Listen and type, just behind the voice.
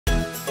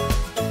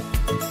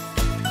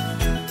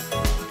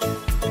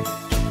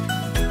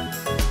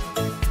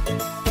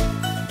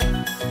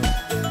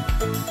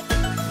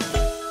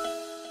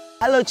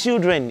Hello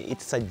children,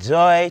 it's a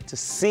joy to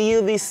see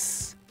you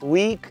this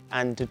week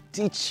and to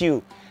teach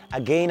you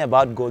again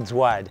about God's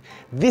Word.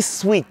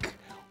 This week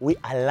we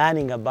are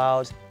learning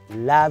about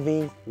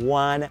loving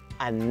one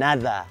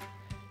another.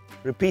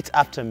 Repeat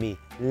after me,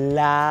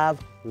 love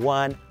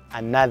one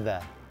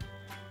another.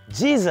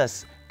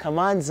 Jesus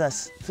commands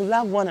us to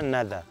love one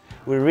another.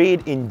 We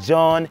read in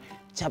John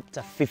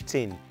chapter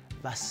 15,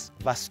 verse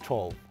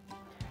 12.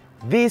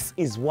 This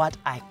is what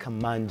I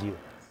command you.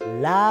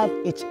 Love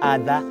each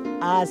other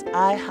as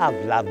I have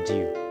loved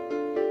you.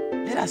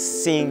 Let us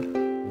sing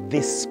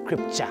this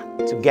scripture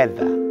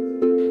together.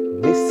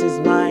 This is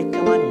my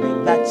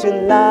commandment, that you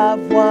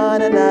love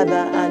one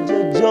another and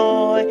your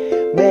joy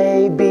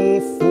may be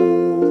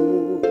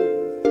full.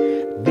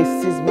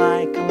 This is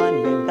my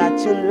commandment, that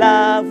you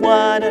love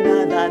one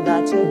another,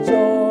 that your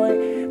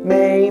joy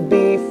may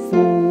be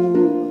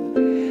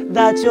full.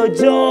 That your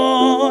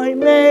joy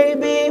may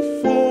be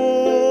full.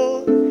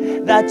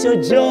 That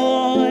your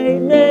joy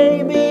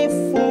may be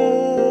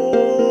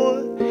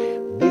full.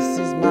 This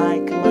is my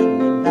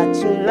commandment, that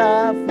you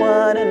love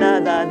one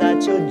another,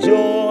 that your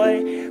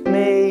joy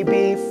may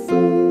be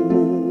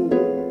full.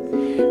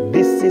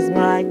 This is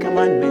my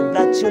commandment,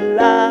 that you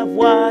love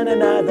one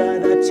another,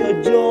 that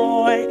your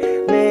joy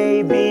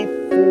may be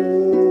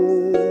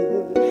full.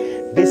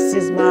 This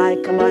is my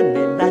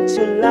commandment, that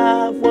you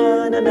love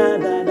one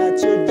another, that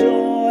your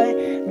joy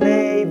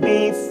may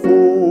be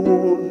full.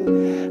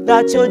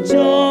 That your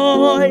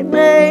joy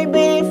may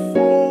be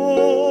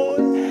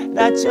full.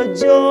 That your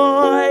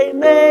joy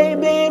may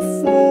be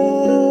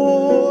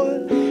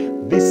full.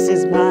 This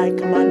is my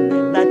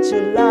commandment, that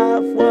you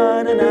love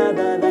one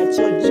another, that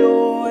your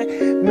joy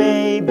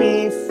may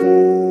be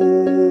full.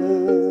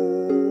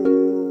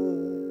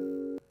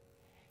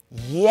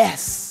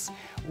 Yes,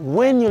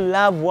 when you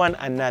love one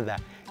another,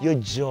 your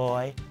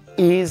joy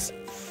is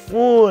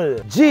full.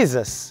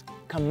 Jesus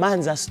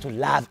commands us to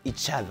love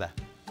each other.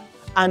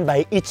 And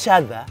by each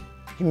other,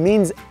 He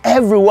means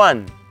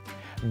everyone.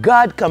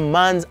 God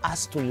commands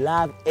us to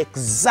love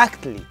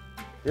exactly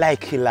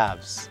like He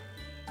loves.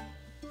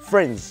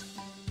 Friends,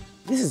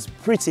 this is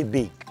pretty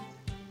big.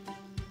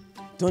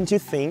 Don't you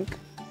think?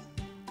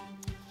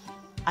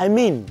 I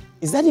mean,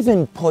 is that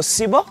even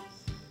possible?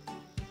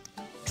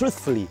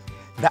 Truthfully,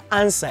 the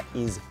answer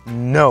is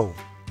no.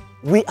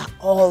 We are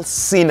all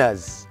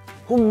sinners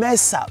who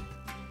mess up.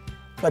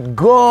 But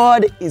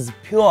God is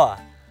pure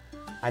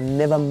and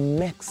never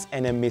makes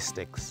any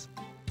mistakes.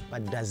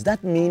 But does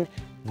that mean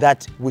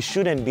that we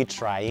shouldn't be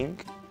trying?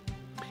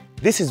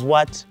 This is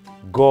what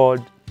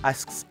God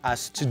asks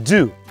us to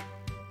do.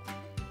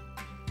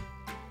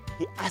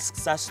 He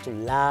asks us to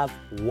love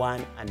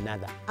one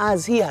another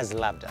as He has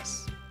loved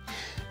us.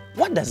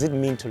 What does it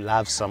mean to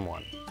love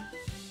someone?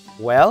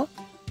 Well,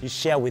 you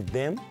share with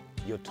them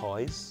your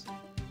toys,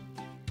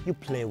 you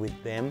play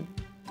with them,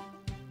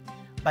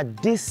 but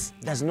this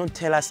does not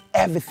tell us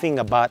everything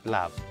about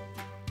love.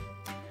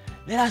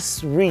 Let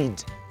us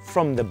read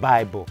from the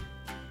Bible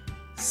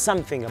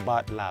something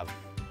about love.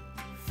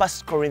 1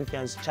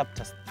 Corinthians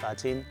chapter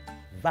 13,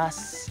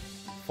 verse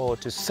 4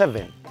 to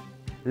 7.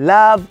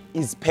 Love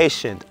is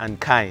patient and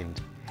kind.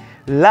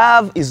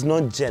 Love is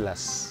not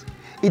jealous.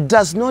 It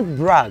does not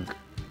brag,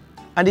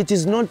 and it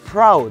is not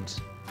proud.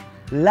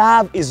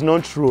 Love is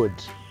not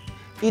rude.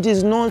 It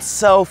is not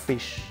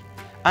selfish,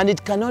 and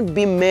it cannot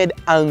be made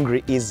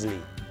angry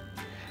easily.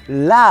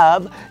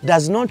 Love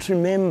does not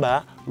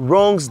remember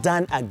wrongs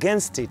done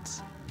against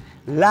it.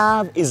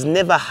 Love is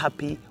never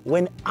happy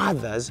when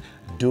others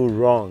do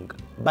wrong,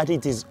 but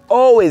it is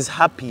always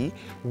happy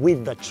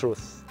with the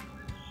truth.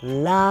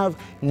 Love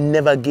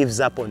never gives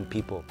up on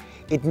people.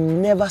 It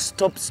never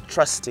stops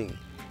trusting,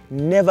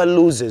 never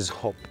loses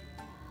hope,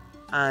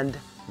 and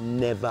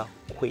never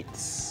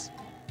quits.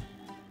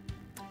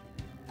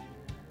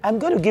 I'm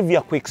going to give you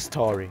a quick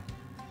story,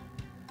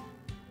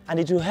 and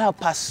it will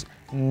help us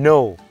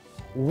know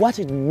what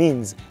it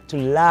means to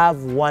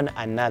love one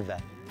another,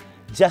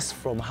 just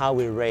from how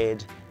we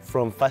read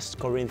from 1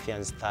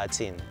 Corinthians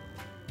 13.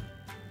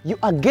 You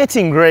are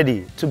getting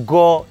ready to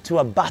go to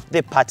a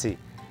birthday party,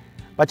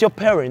 but your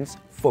parents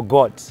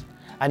forgot,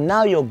 and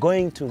now you're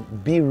going to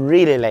be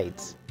really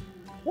late.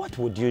 What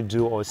would you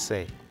do or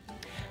say?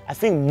 I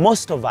think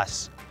most of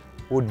us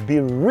would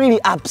be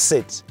really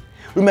upset.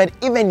 We might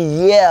even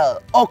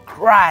yell or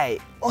cry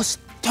or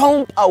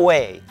stomp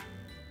away.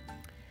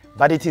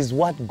 But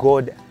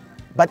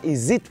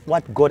is it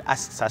what God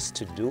asks us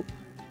to do?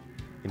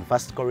 In 1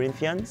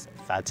 Corinthians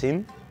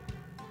 13,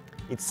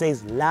 it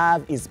says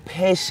love is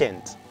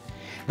patient.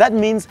 That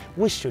means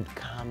we should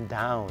calm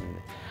down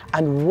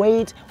and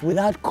wait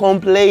without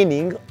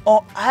complaining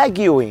or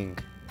arguing.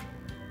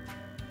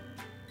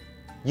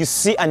 You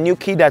see a new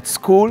kid at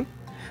school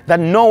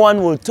that no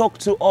one will talk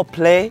to or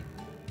play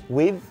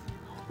with,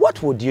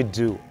 what would you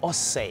do or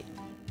say?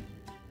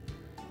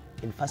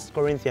 In 1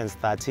 Corinthians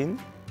 13,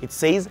 it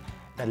says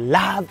that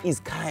love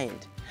is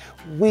kind.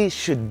 We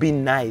should be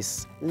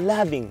nice,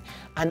 loving,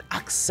 and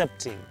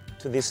accepting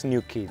to this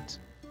new kid,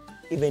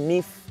 even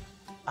if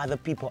other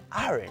people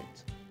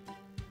aren't.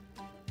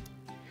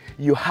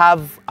 You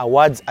have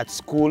awards at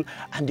school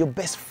and your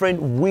best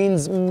friend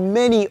wins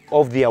many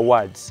of the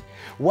awards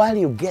while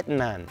you get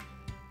none.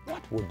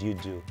 What would you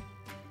do?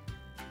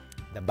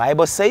 The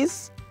Bible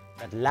says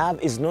that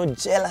love is not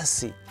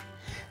jealousy.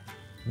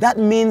 That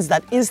means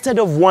that instead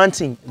of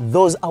wanting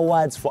those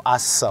awards for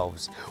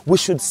ourselves, we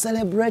should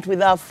celebrate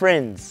with our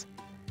friends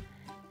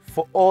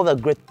for all the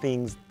great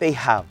things they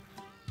have.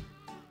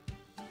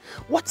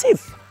 What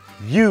if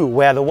you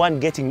were the one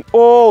getting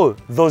all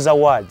those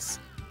awards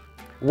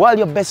while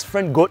your best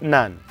friend got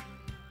none?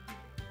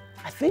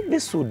 I think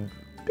this would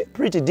be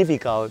pretty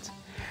difficult,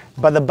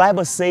 but the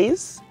Bible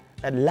says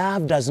that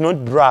love does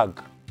not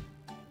brag.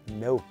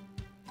 No,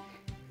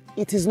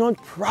 it is not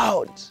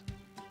proud.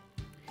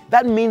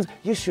 That means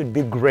you should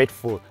be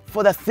grateful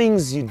for the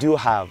things you do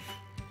have,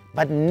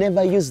 but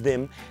never use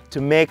them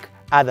to make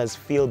others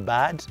feel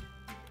bad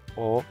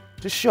or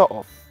to show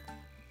off.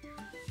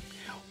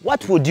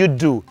 What would you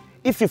do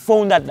if you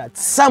found out that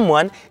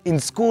someone in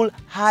school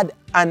had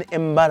an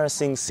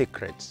embarrassing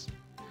secret?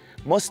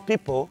 Most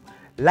people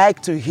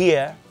like to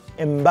hear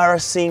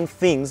embarrassing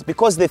things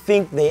because they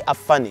think they are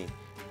funny.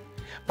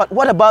 But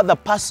what about the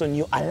person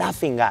you are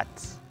laughing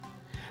at?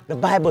 The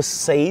Bible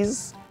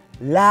says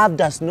love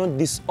does not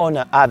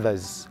dishonor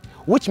others,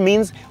 which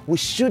means we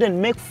shouldn't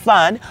make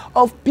fun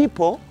of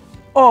people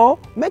or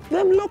make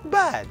them look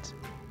bad.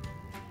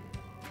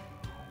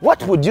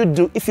 What would you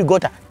do if you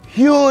got a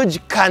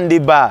huge candy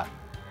bar,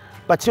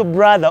 but your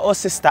brother or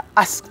sister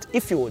asked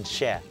if you would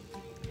share?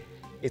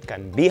 It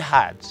can be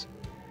hard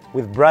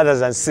with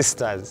brothers and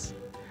sisters.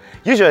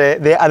 Usually,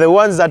 they are the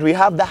ones that we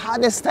have the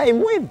hardest time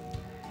with.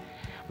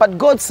 But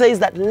God says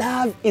that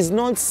love is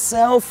not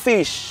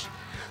selfish.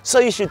 So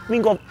you should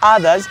think of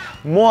others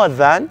more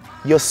than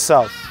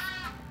yourself.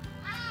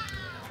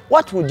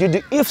 What would you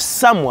do if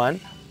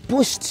someone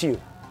pushed you?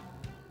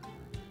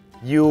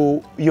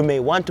 You may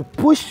want to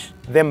push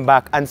them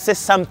back and say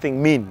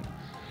something mean.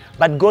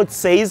 But God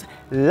says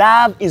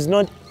love is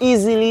not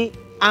easily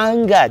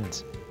angered.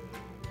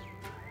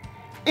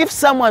 If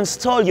someone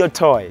stole your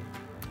toy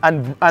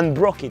and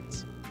broke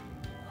it,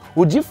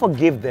 would you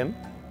forgive them?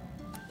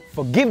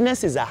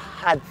 Forgiveness is a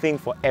hard thing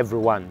for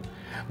everyone,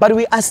 but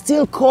we are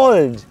still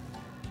called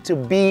to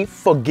be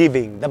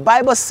forgiving. The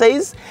Bible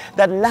says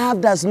that love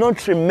does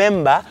not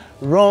remember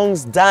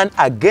wrongs done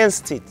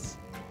against it.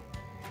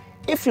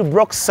 If you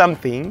broke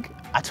something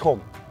at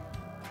home,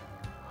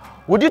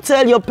 would you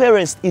tell your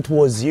parents it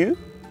was you?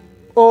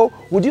 Or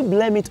would you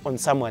blame it on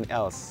someone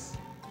else?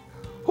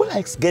 Who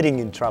likes getting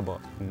in trouble?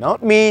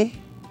 Not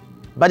me.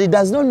 But it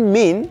does not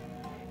mean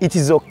it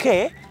is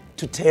okay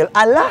to tell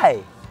a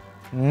lie.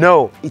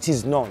 No, it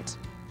is not.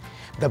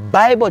 The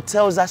Bible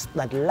tells us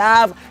that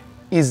love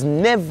is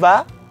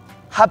never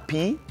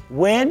happy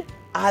when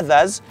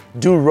others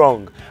do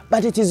wrong,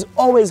 but it is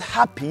always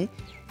happy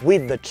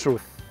with the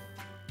truth.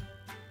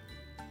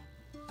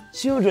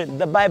 Children,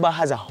 the Bible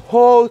has a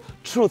whole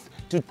truth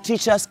to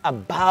teach us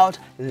about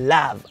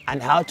love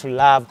and how to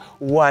love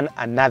one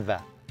another.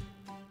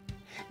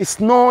 It's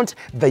not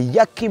the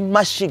yucky,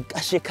 mushy,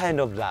 gushy kind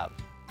of love.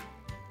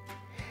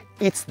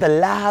 It's the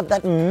love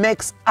that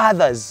makes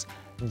others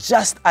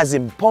just as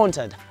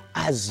important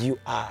as you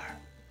are.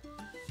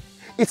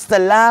 It's the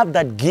love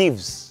that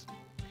gives,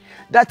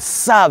 that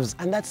serves,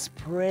 and that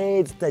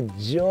spreads the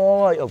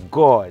joy of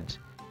God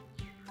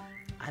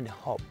and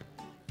hope.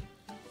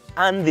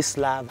 And this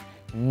love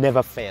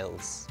never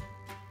fails.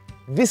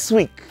 This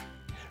week,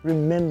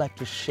 remember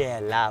to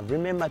share love.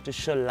 Remember to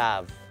show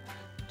love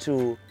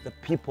to the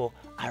people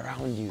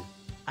around you,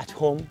 at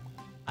home,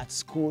 at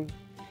school,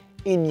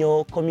 in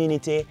your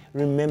community.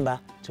 Remember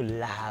to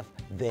love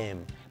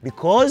them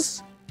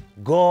because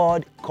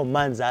God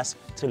commands us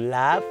to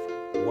love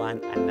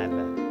one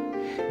another.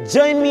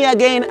 Join me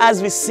again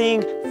as we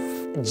sing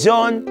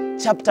John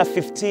chapter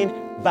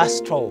 15, verse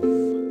 12.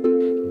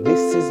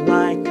 This is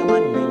my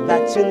commandment,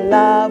 that you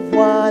love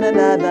one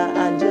another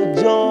and your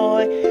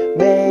joy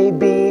may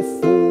be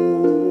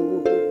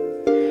full.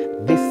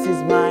 This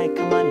is my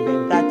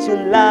commandment, that you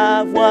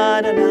love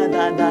one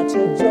another, that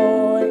your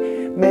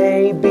joy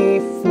may be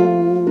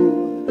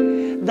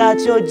full. That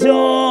your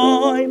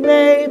joy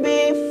may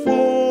be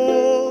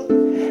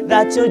full.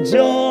 That your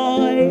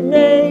joy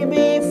may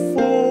be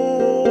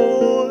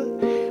full.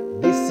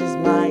 This is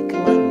my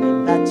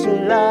commandment, that you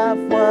love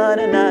one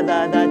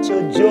another, that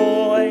your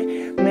joy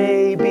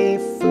may be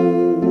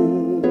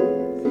full.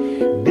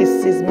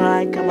 This is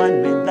my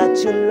commandment, that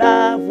you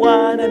love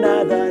one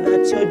another,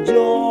 that your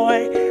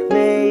joy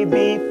may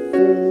be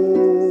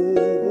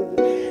full.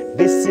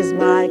 This is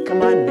my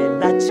commandment,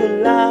 that you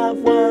love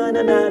one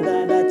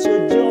another, that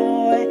your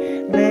joy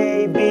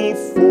may be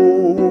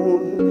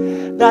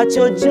full. That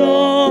your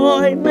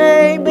joy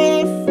may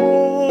be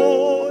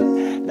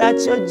full. That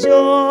your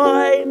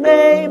joy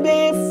may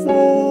be full.